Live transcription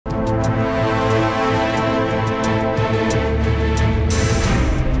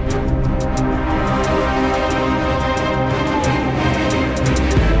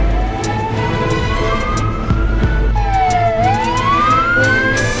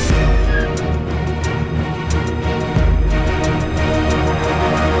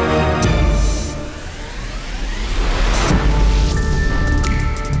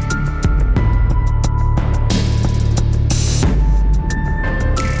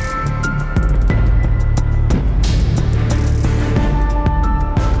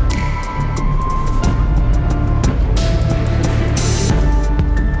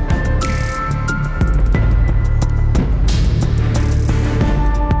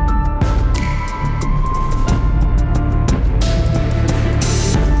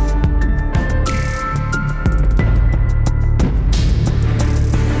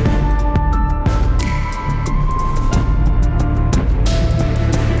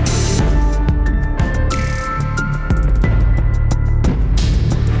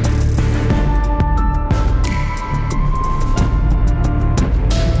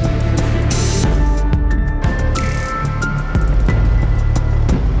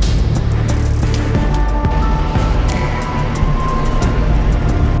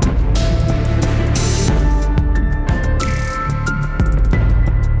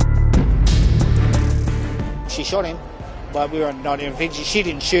shot him, but we were not in. She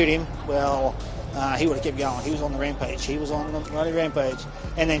didn't shoot him. Well, he would have kept going. He was on the rampage. He was on the bloody rampage.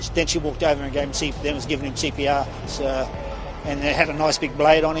 And then she walked over and was giving him CPR. So, and they had a nice big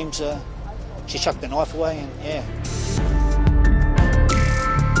blade on him. So she chucked the knife away, and yeah.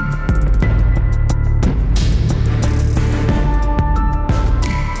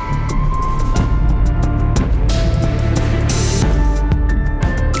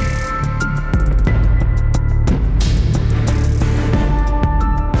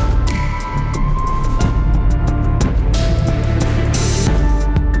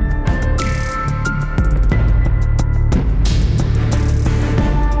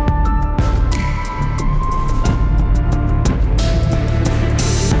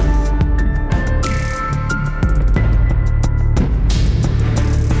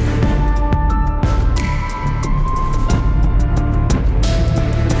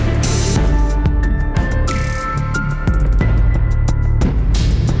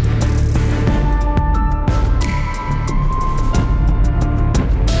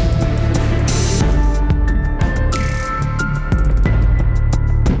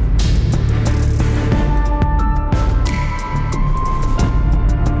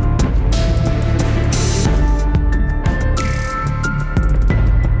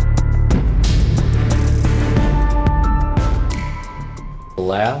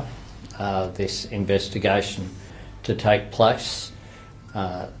 Allow this investigation to take place.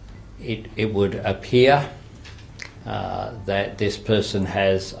 It would appear that this person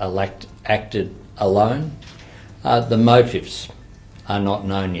has acted alone. The motives are not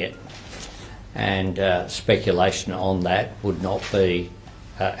known yet, and speculation on that would not be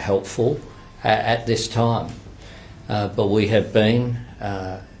helpful at this time. But we have been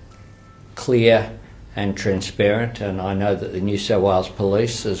clear and transparent, and I know that the New South Wales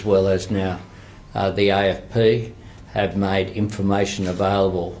Police, as well as now the AFP, have made information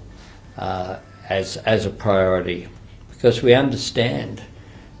available as a priority, because we understand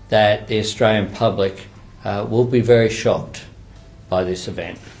that the Australian public will be very shocked by this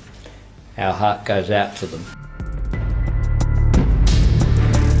event. Our heart goes out to them.